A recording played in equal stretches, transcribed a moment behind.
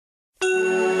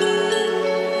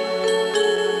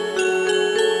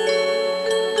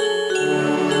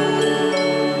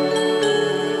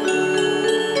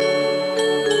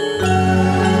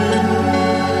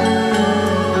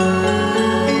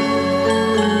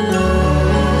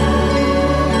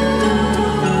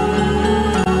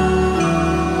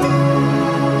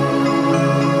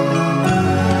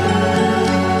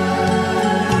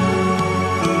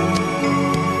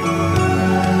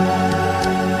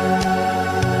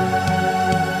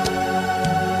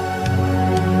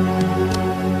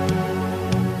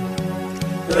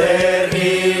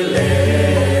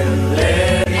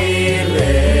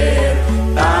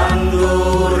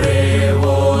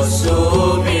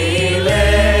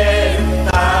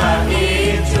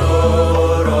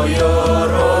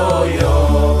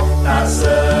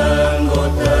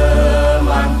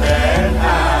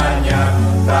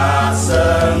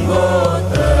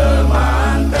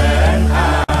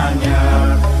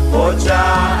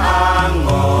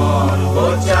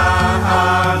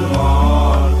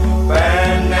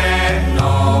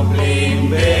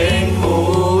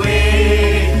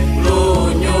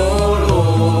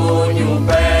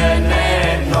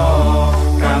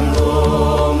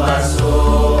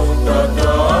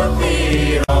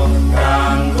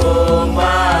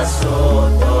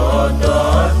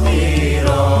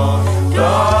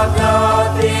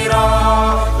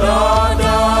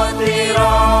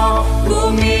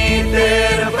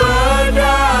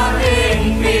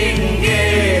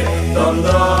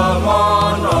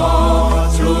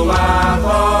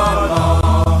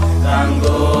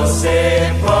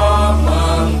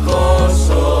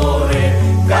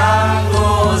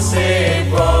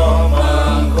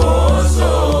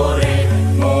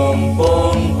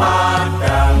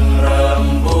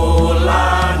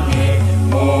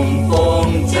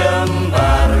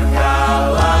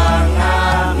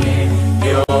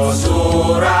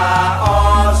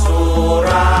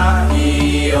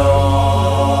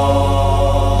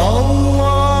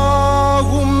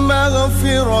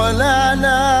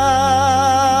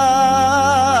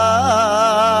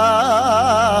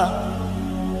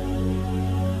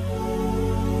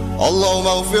اللهم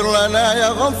اغفر لنا يا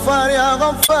غفار يا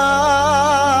غفار.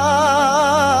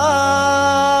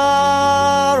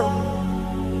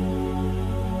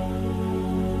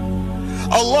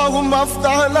 اللهم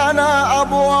افتح لنا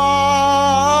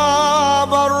أبواب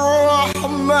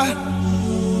الرحمة.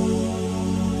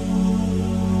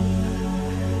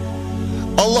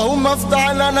 اللهم افتح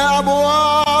لنا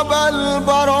أبواب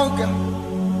البركة،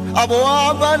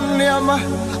 أبواب النعمة،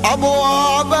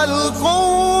 أبواب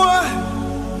القوة،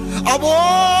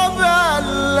 أبواب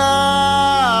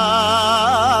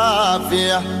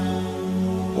العافية،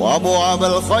 وأبواب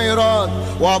الخيرات،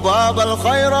 وأبواب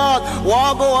الخيرات،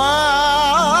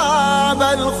 وأبواب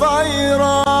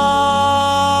الخيرات.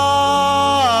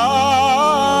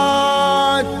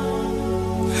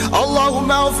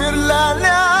 اللهم اغفر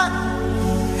لنا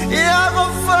يا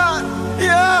غفار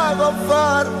يا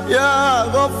غفار يا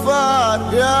غفار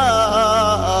يا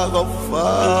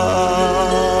غفار.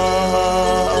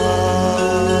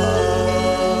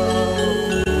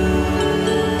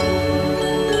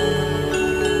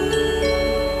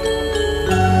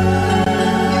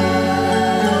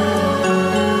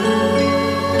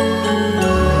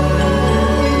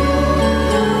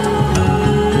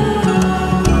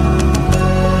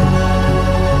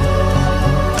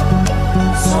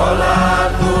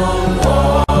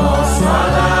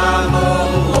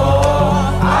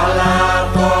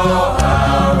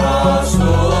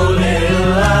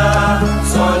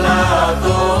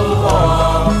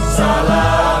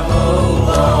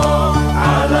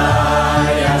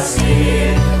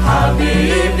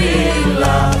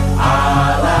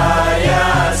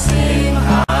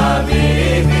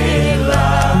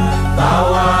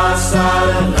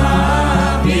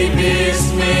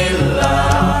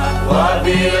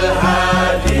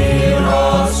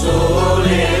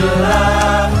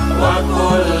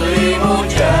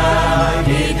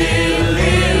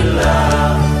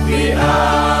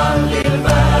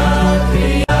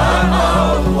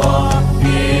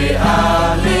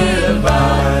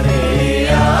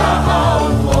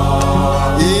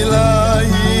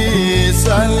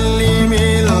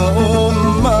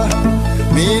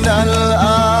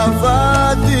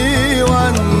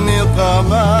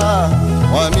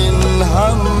 ومن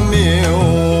هم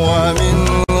ومن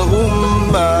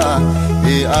غمة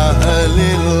بأهل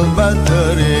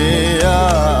البدر يا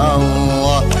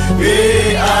الله،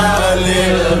 بأهل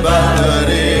البدر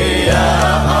يا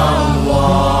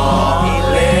الله.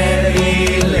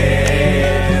 Ilir-ilir,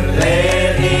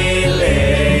 lir-ilir,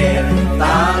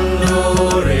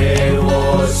 tandure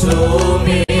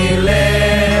wosumilir,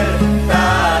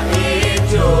 tak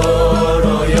ijo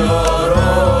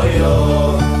royo-royo,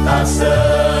 tak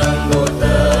sengguh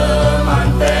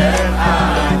temanten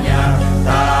anyar,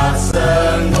 tak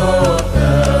sengguh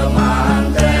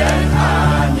temanten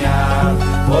anyar.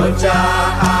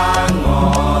 Bocah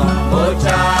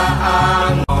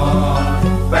angon,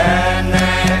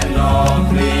 penekno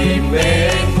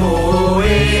blimbing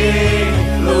kuwi,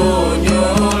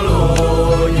 lunyu-lunyu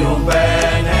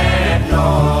penekno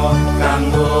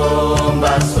kanggo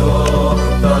mbaso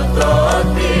toto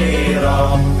tiro,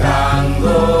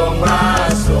 kanggo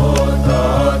mbaso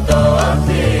toto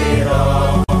tiro.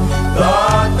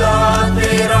 Toto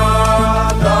tiro,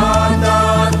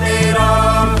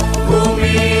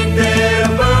 bumi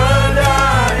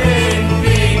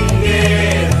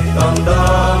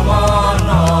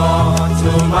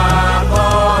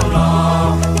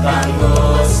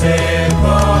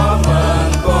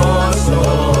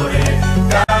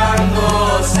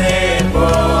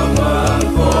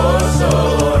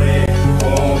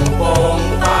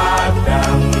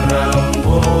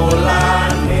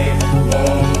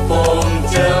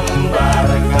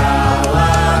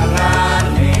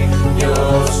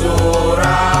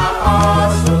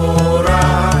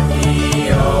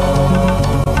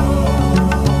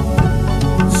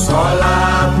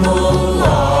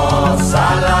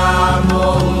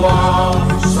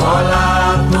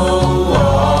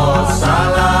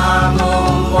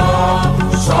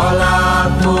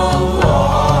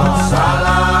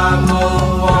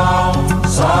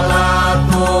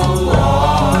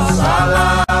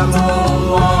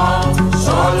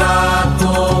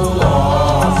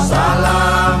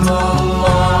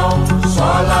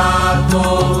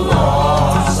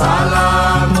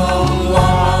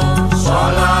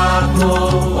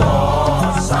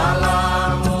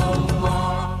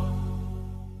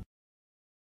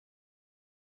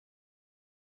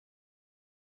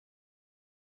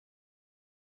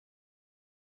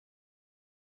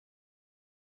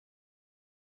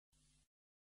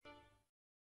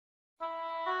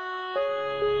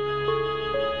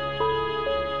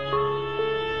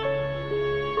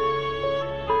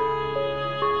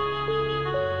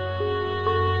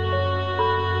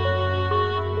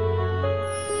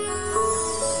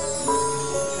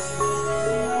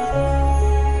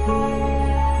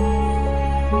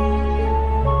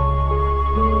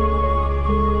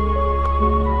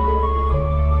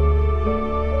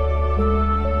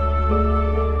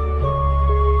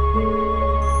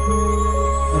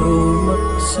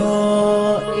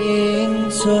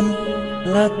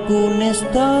aku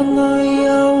nesta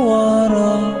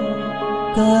ngayawara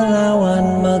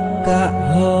kelawan mekak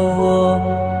hawa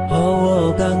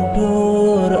kang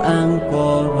dur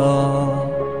angkara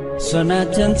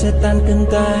senajan setan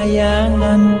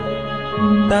gentayangan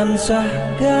tansah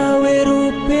gawe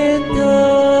rupeda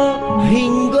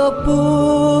hingga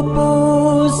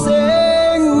pupusing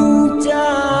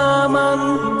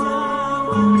jaman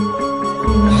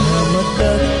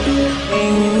ametek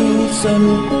ingsun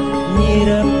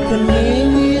nyirep kene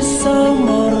wisa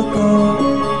murka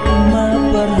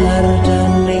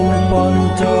maperhardaning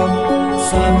ponco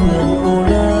saben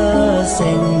kula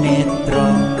sing netra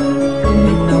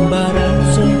minambaran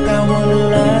sing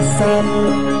kawelasan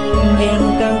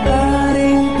ingkang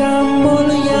paring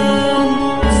kamulyan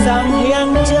Sang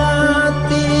Hyang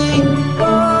Jati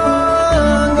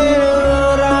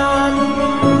Pangeran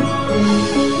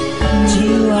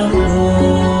jiwaku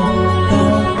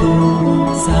kalbu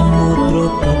samudra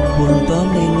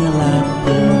bebuntoning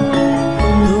laku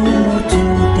tumuju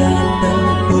dhateng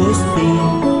Gusti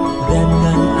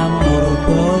dhateng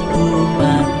amurba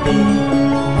dumati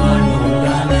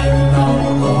manunggaling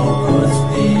tangga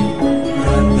Gusti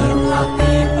rentet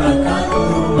ati bakal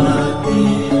mati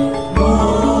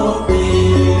mukti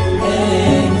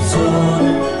ingsun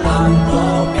tanpa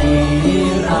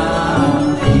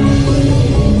piranti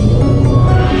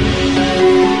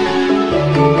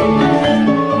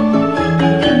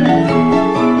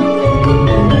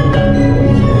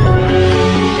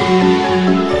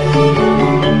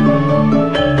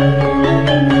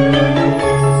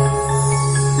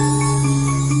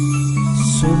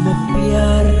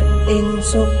sumebyar ing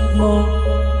sukma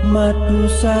madu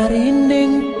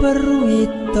sarining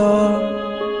perwita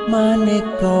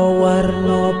maneka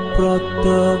warna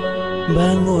prada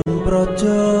bangun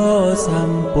praja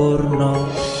sampurna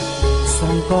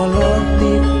sangkala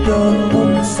tidha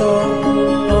muksa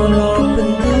kala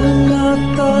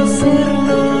bendunata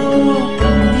sirna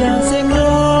yang sing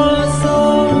rasa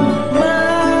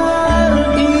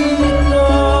mardika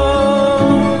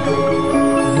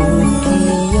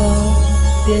mugia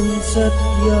den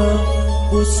setya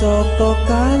pusaka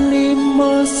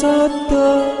kalima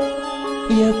sada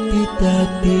yekti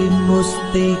dadi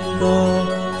mustika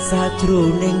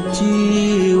sajroning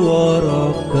jiwa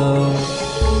raga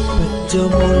bejo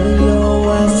mulya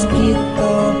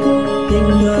waskita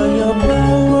dingaya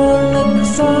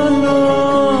pawalaksana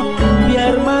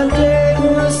biar manjing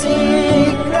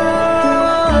sikra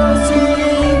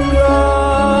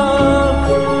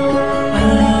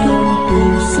aku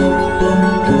sedang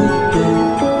butuh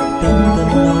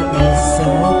tentena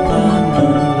iso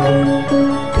panulung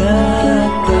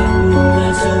gagah bunga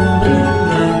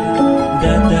sumringah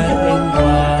dadar ing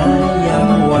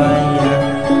wayang-wayang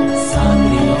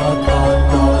satriya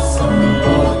tata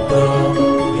sembada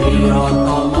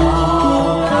wiratama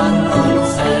anton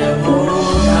sewu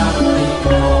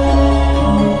kartika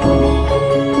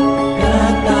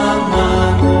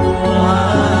kataman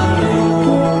layu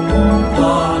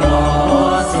kala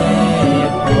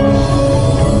sepo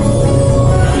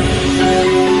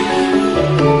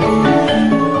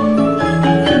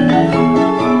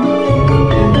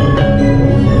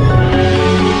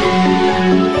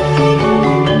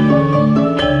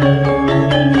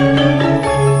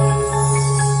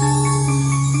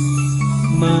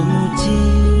memuji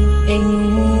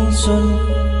ingsun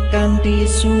kanthi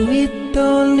suwita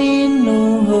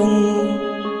linuhung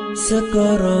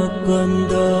segara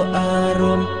ganda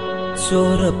arum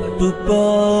surep dupa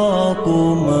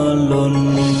kumelun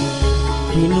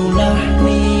hinunah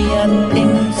niat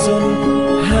ingsun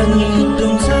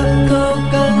hangidung saka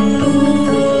kang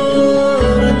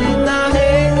luhur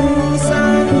titahing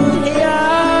Sang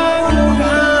Hyang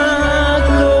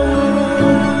Agung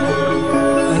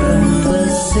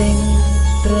rembesing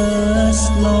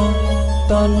tresno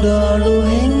tandha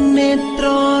luhing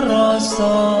netra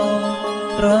rasa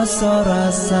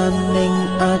rasaning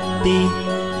ati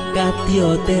kadya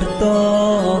tirta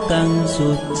kang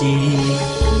suci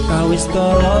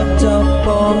kawistara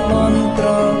japa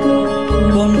mantra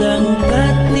kondang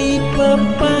kati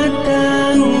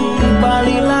pepadang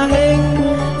palilahing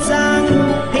Sang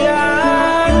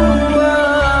Hyang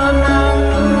Wenang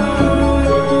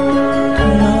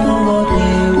nawa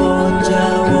dewa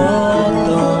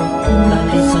jawata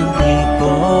tali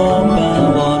santika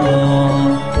bawana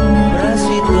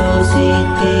prasita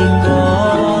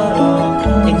sitikara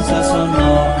ing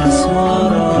sasana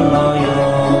asmara laya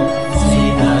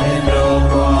sinarendra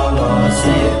kala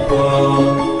sepo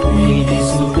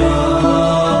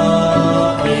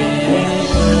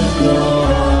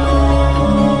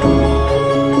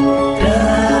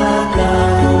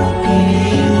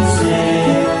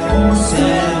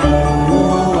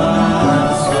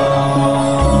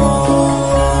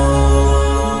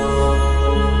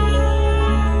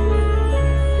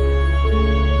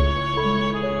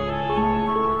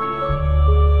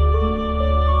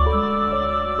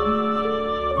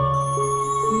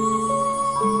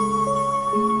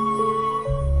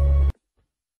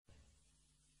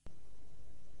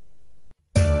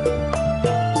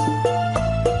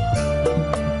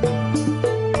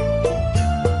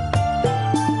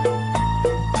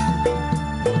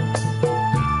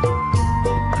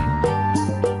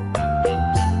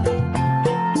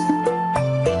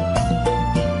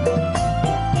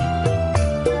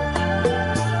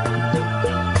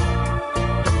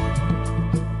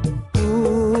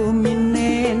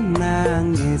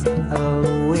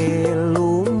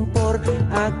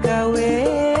Agawe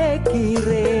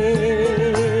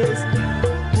kiris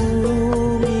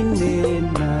umine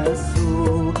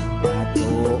nasu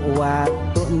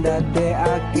watu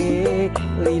ndadekake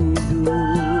lindu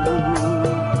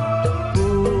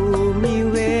bumi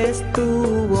wis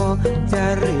tuwa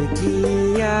jare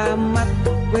kiamat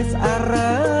wis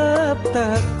arep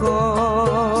teko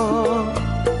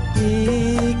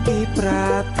iki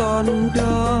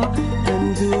pratandha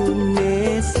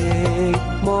kendune sing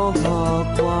maha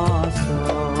kuasa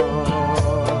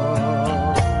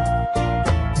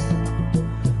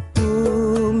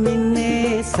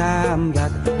bumine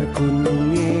sambat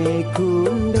gununge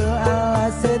gundo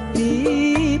alas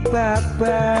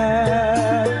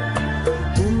babat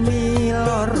bumi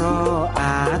loro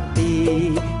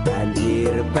ati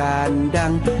banjir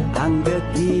bandang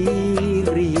anggegirisi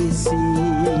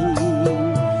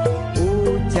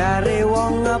ujare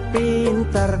wong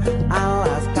pinter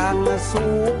alas kang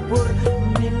subur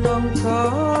minangka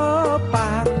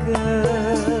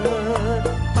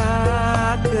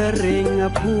pagering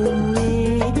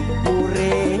bumi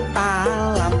urip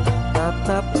alam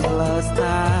tetep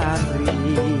lestari.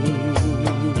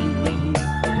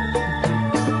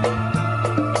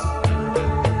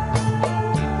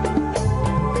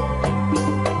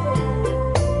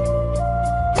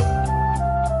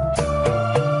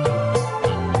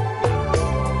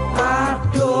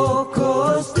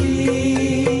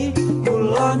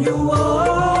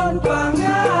 Nyuwun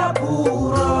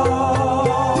pangapura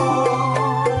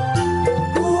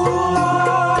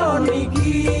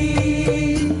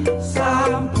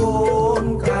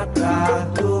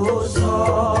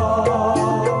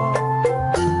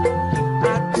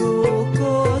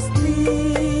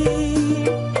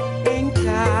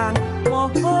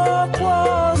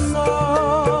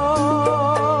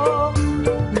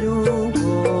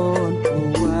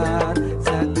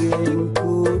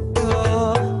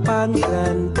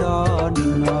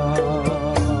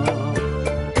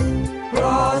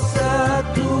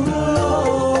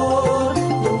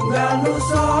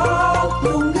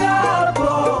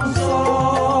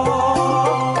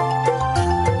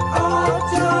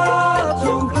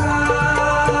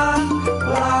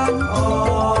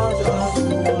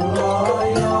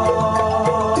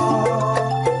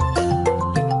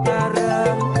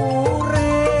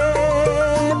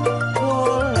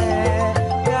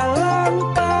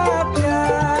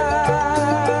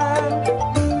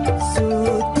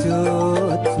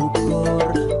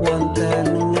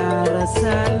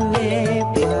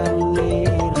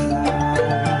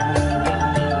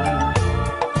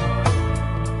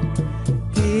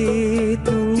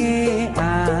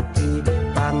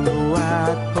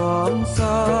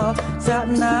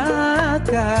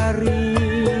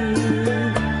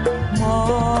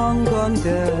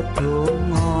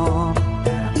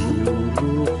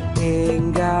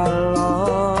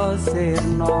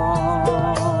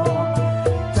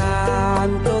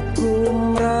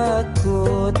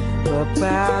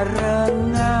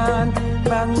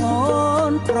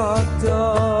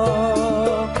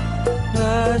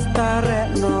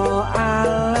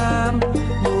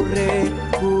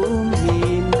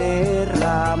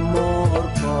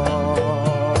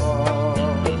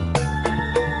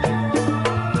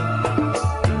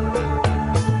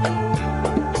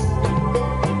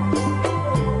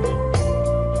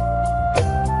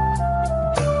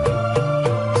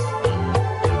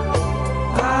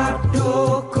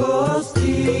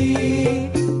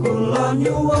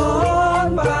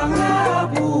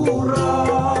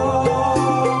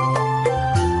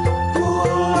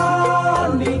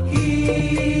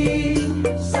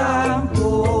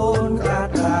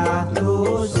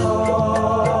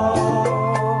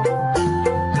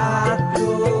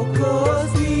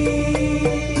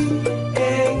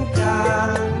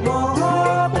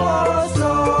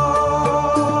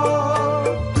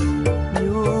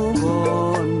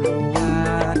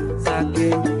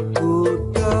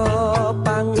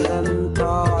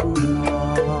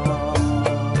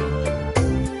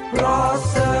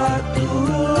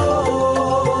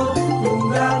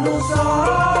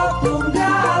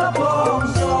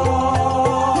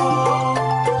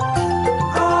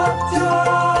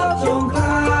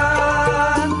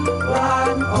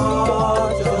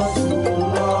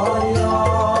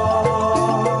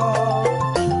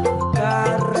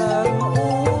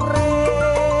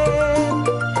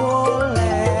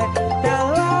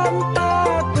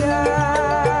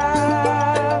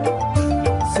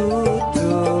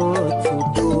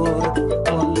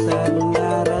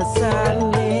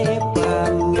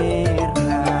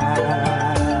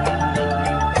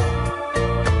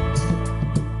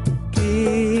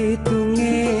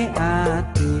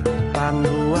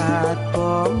buat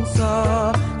bangsa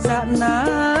sak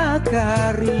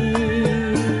nagari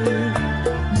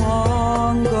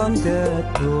monggo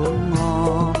ndedonga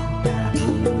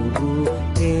dahulu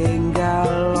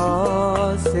enggal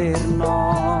sirna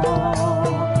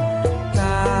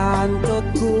kantut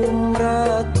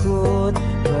kumrekut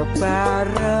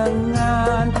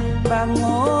bebarengan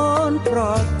bangun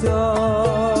praja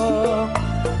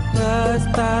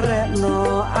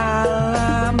lestarekno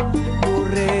alam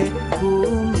urip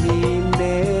bumi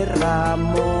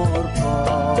neramurka.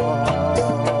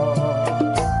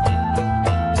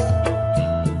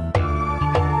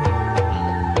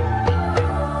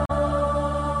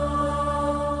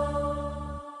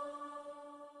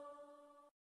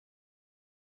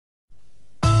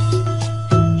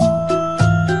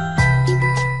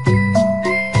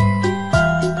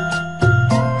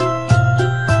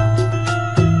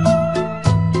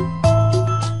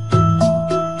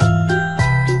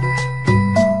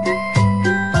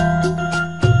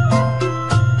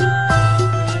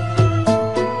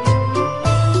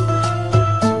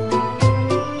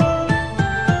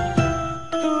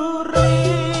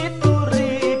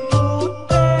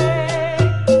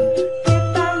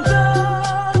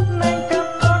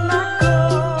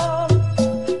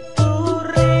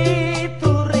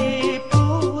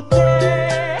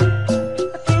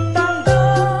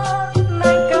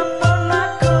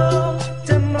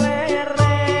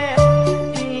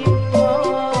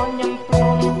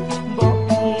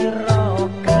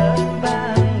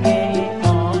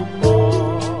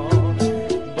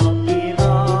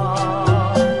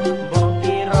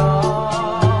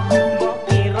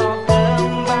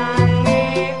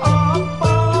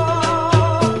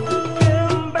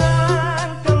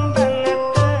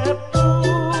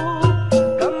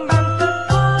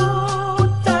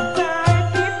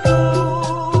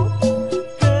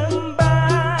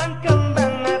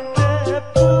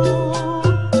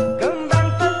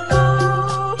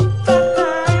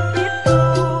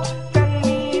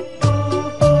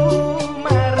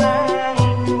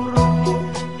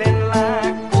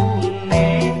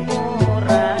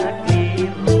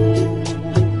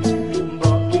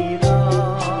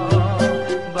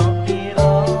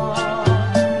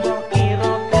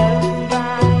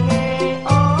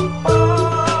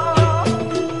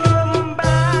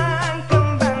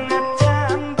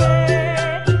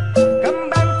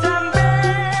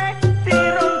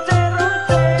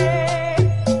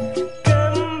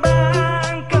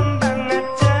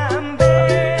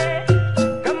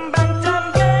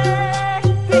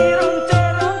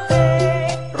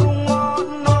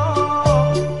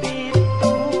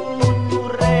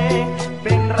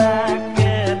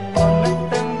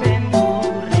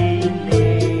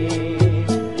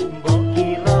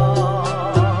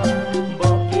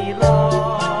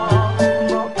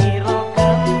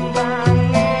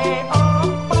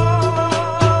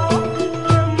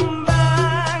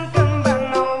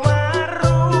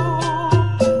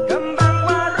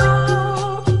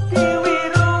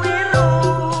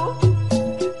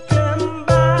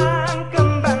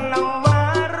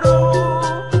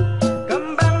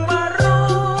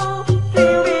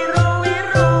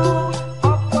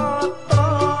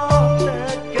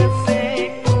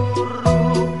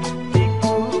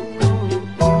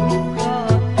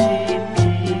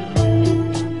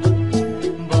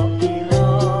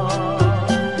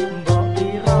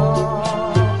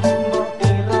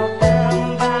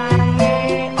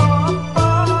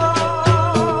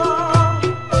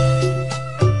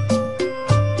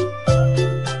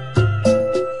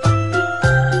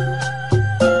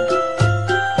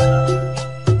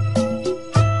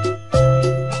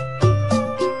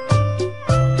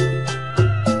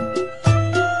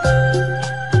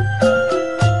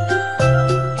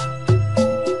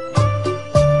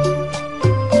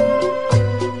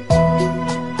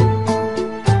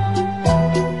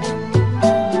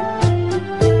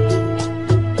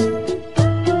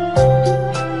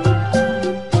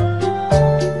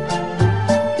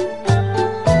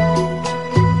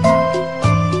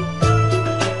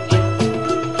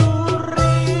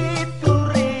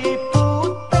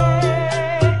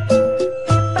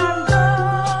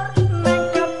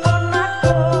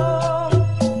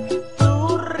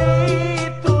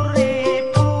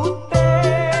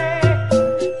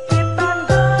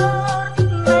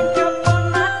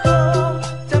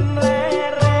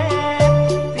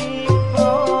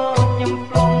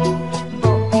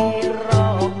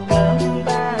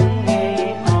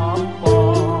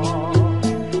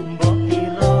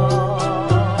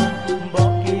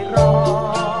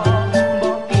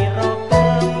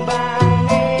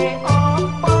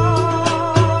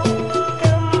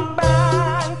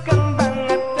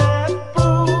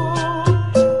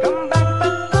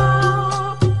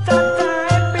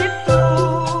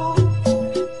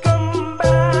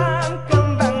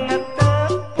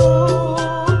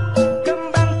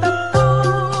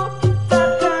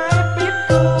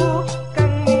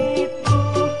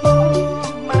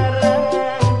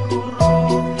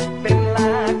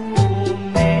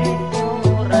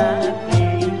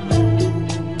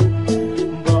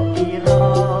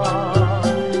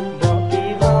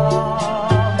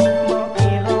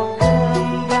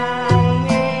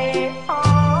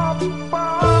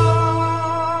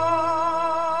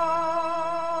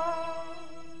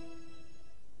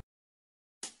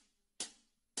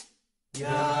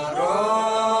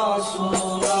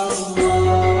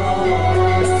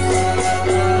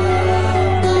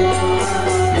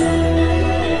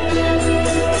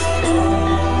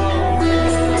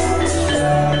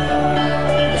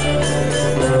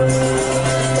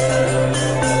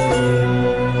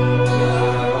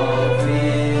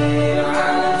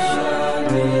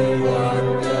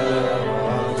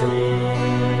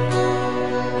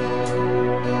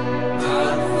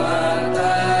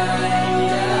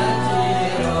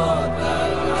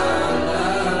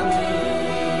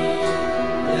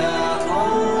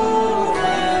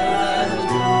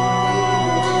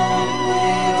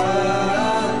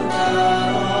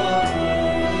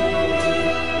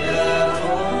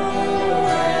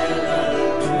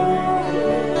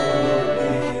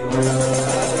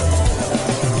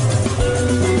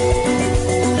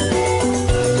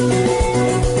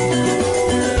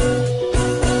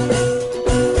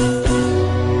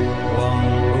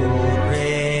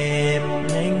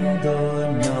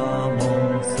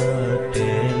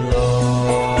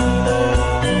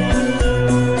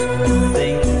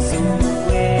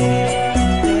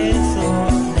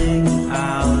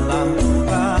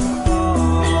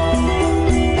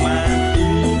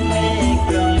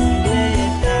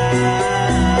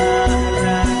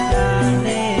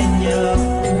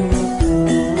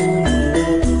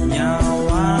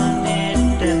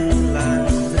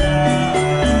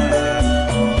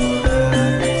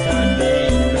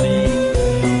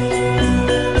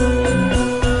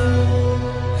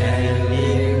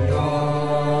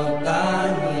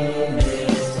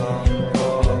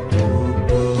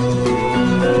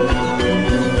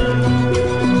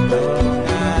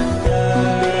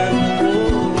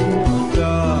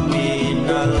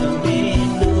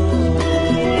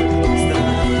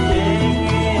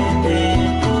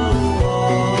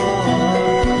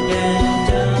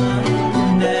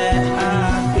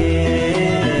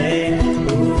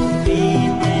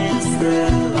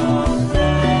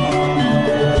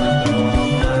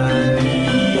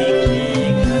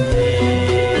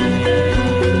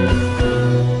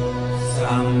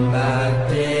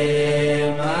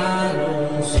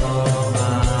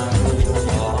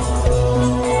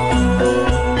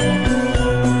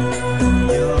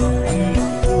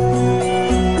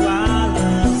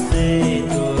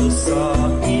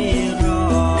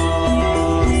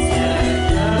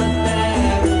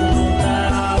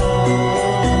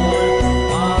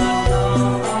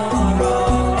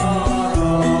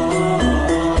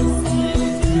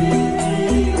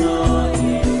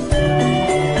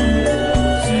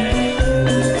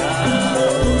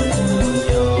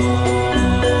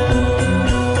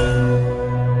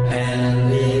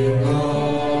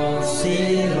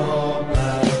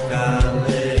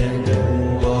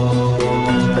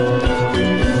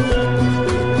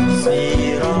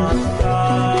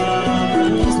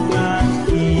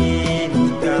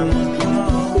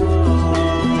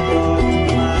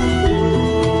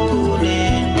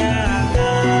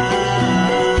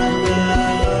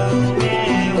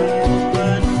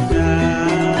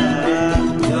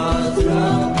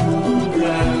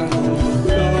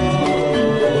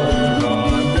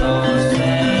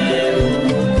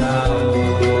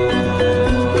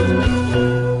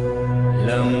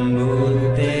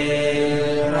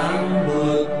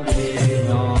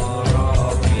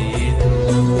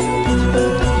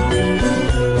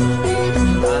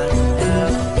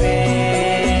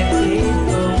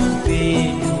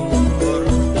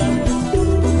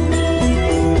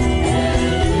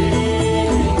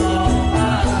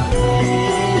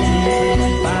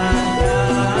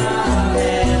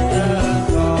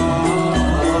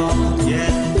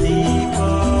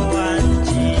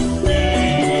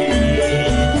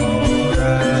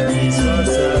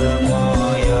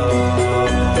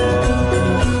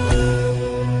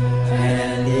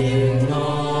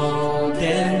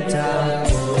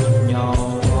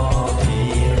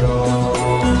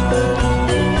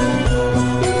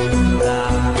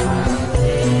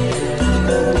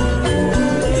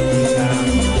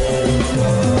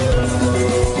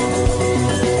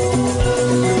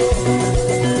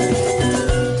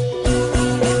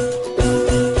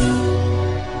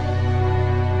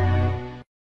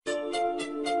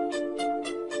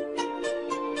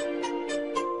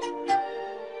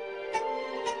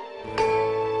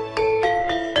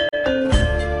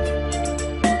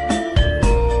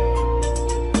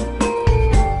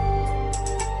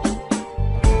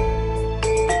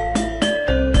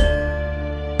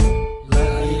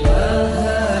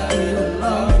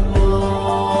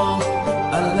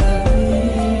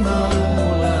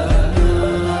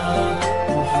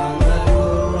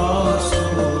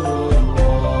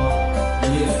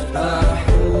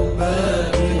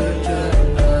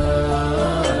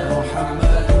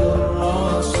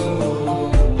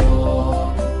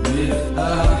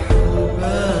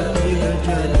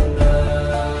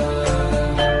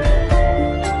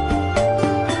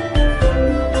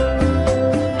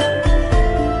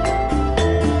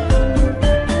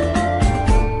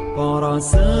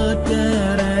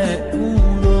 sederek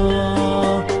kula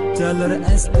jalur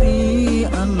estri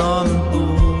anom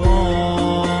tuwa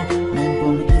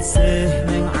mumpung isih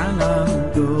ning alam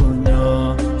dunya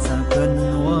saben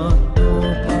wektu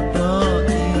padha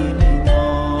ilinga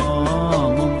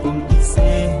mumpung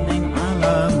isih ning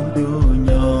alam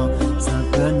dunya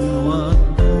saben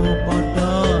wektu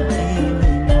padha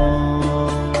ilinga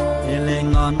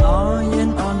eling ana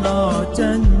yen ana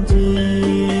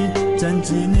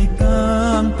janjine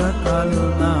kang bakal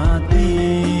nati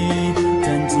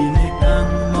janjine kang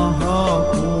maha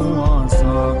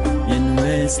kuwasa yen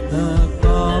wis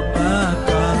teko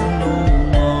bakal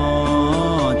lunga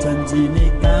janjine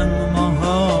kang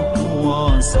maha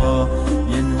kuwasa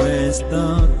yen wis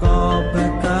teko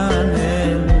bakal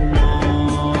lunga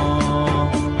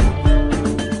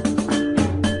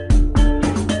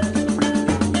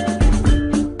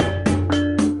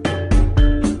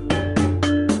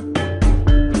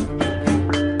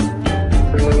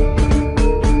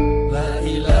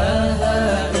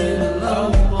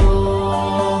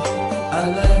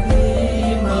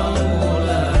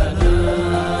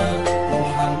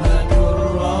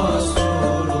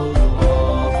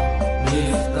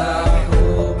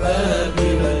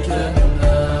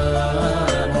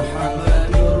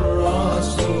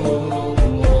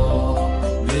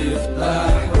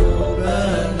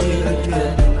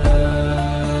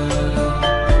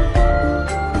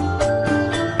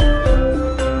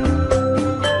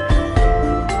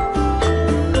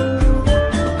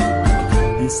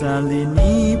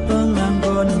salini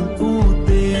penganggon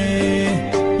putih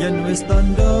yen wis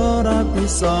tandha ra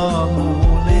bisa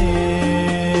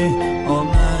mulih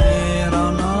omahe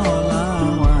rono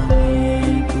lawane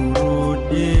turu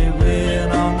dhewe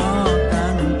rono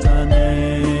kancane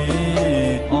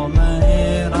omahe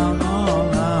rono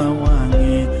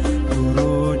lawane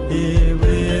turu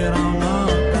dhewe rono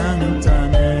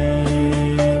kancane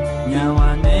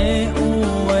nyawane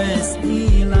wis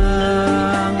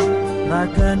ilang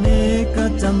ragane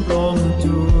kecemplung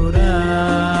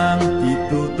jurang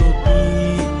ditutupi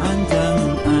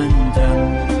anjang-anjang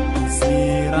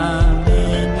sirame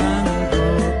nganggo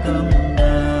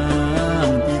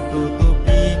kembang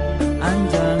ditutupi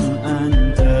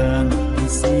anjang-anjang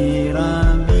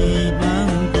sirame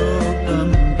nganggo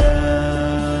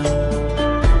kembang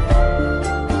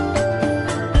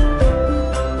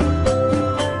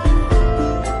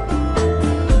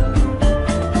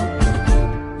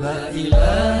la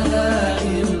ilaha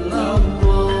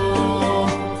illallah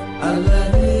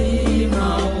alladzi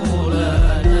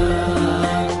maulana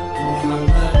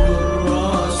Muhammadur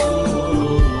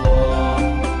Rasulullah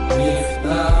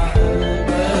miftahu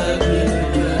babil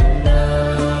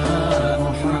jannah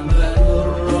Muhammadur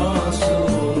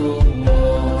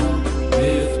Rasulullah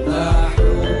miftahu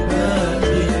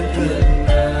babil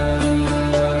jannah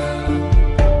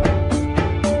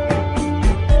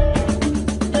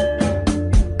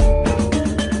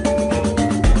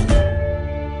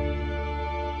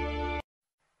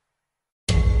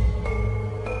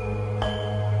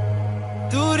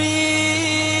Turi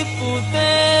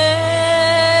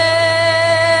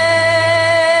putih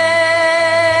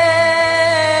Turi putih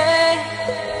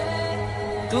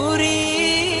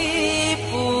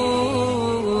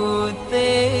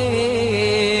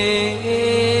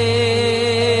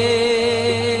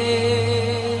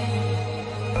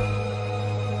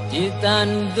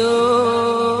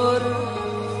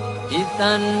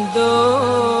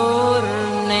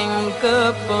ning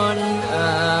kebon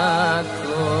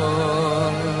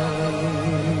agung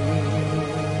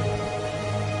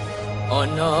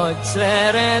ono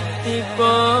cleret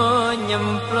tiba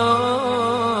nyemplung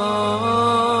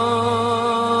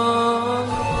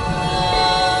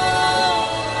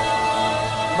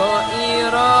mbok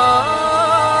ira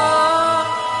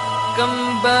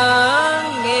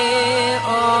kembange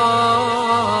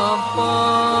apa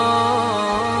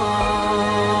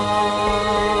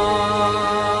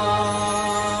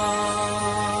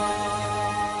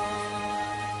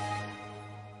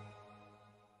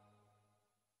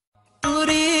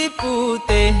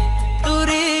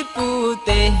turi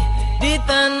putih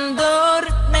ditandur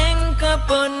neng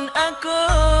kebon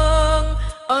agung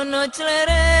ono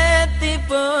cleret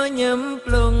tiba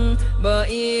nyemplung mbok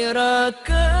ira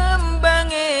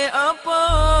kembange apa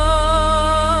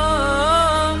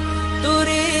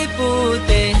turi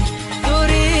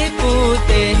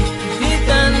putih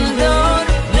ditandur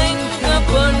neng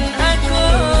kebon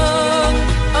agung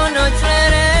ono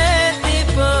cleret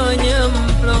tiba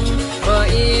nyemplung mbok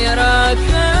ira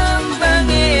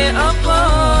kembange apa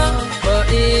mbok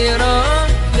ira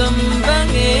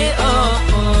kembange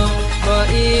apa mbok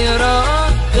ira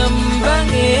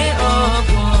kembange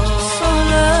apa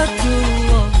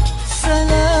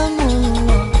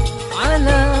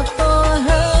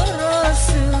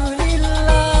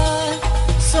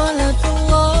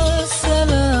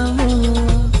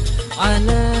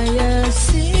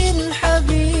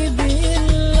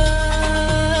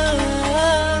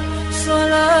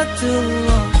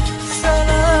salatullah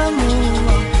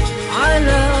salamullah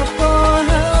ala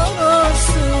taha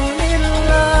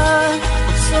rasulillah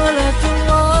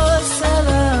salatullah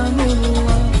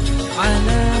salamullah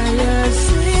ala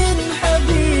yasin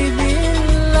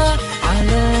habibillah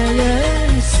ala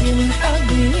yasin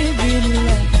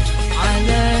habibillah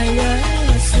ala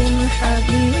yasin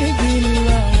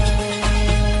habibillah.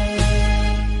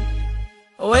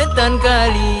 Wetan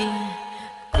kali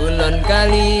kulon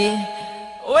kali,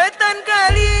 wetan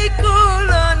kali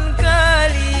kulon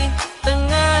kali,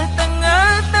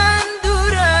 tengah-tengah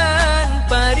tanduran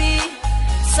pari,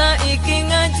 saiki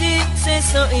ngaji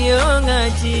sesuk yo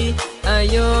ngaji,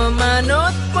 ayo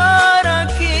manut para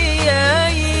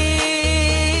kiai.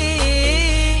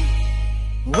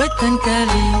 Wetan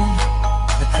kali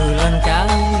kulon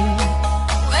kali,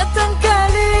 wetan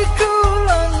kali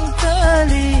kulon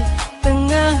kali,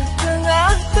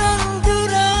 tengah-tengah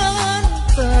tanduran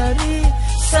pari,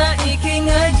 saiki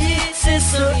ngaji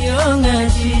sesuk yo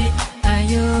ngaji,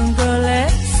 ayo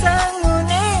golek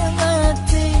sangune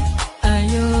mati,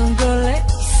 ayo golek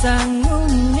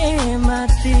sangune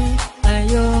mati,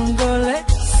 ayo golek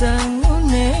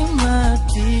sangune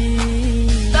mati.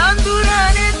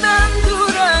 Tandurane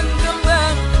tanduran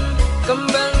kembang,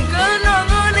 kembang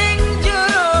kenongo ning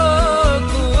jero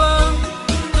guwa,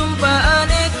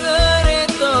 tumpakane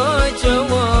kereta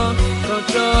Jawa,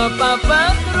 roda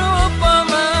papat rupa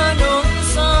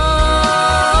manungsa.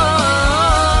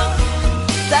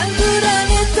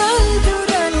 Tandurane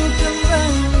tanduran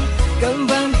kembang,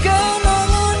 kembang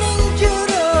kenongo ning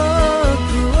jero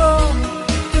guwa,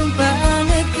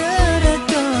 tumpakane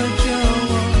kereta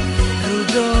Jawa,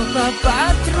 roda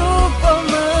papat rupa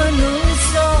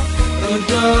manungsa,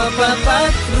 roda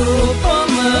papat rupa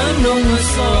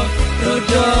manungsa,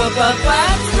 roda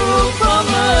papat rupa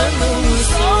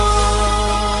manungsa.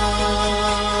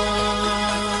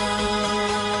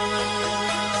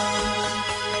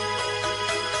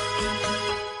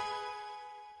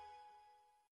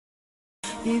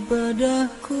 Ibadah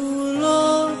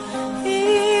kula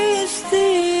istiqomah,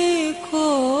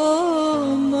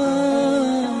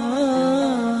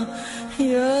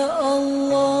 ya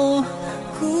Allah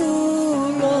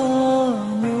kula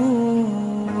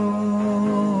nyuwun,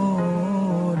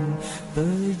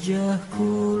 pejah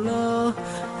kula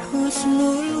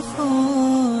husnul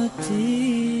khotimah.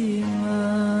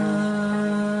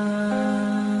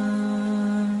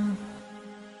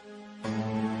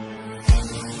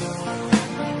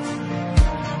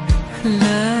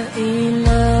 La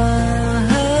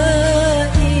ilaha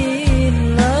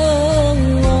illallah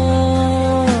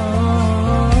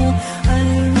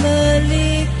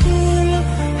al-malikul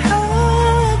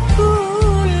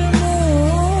haqqul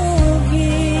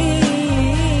mubin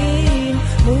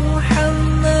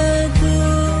Muhammadur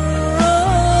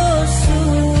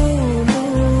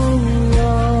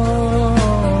Rasulullah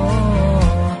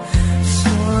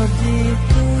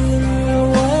Shadiqul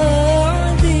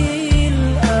wa'dil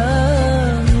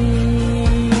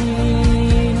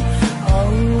amin.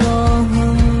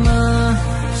 Allahumma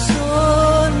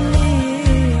sholli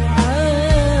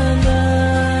ala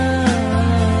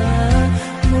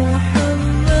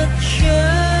Muhammad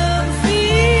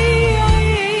syafi'il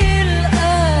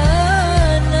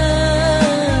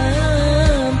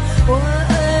anam wa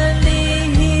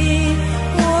alihi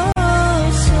wa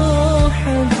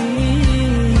sahbihi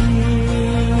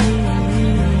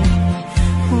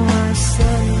wa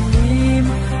sallim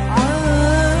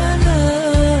ala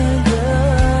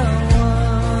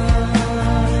dawam.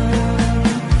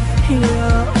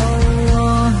 Ya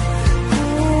Allah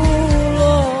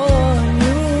kula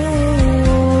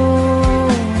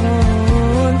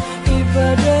nyuwun,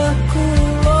 ibadah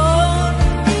kula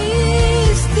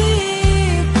istiqomah,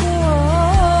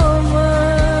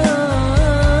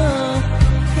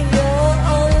 ya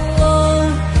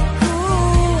Allah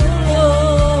kula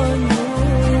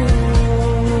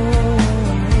nyuwun,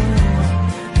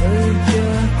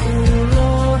 pejah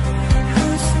kula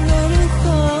husnul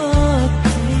khotimah,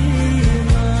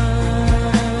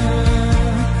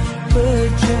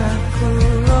 pejah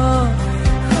kula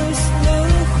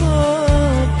husnul khotimah,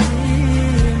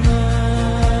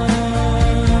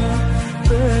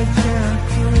 pejah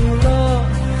kula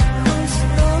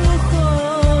husnul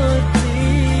khotimah.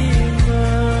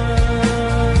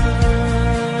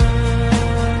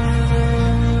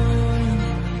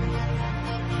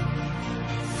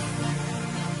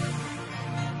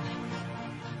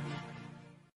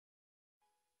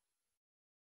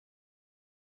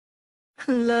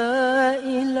 La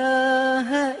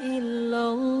ilaha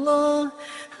illallah,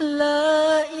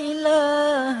 la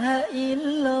ilaha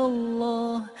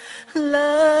illallah,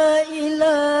 la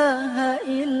ilaha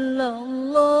illallah.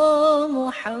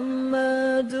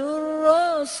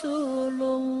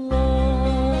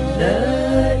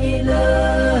 لا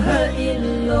إله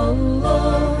إلا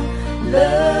الله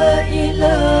لا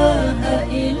إله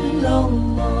إلا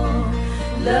الله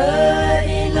لا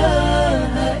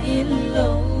إله إلا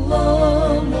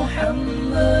الله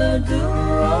محمد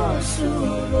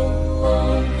رسول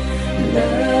الله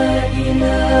لا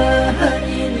إله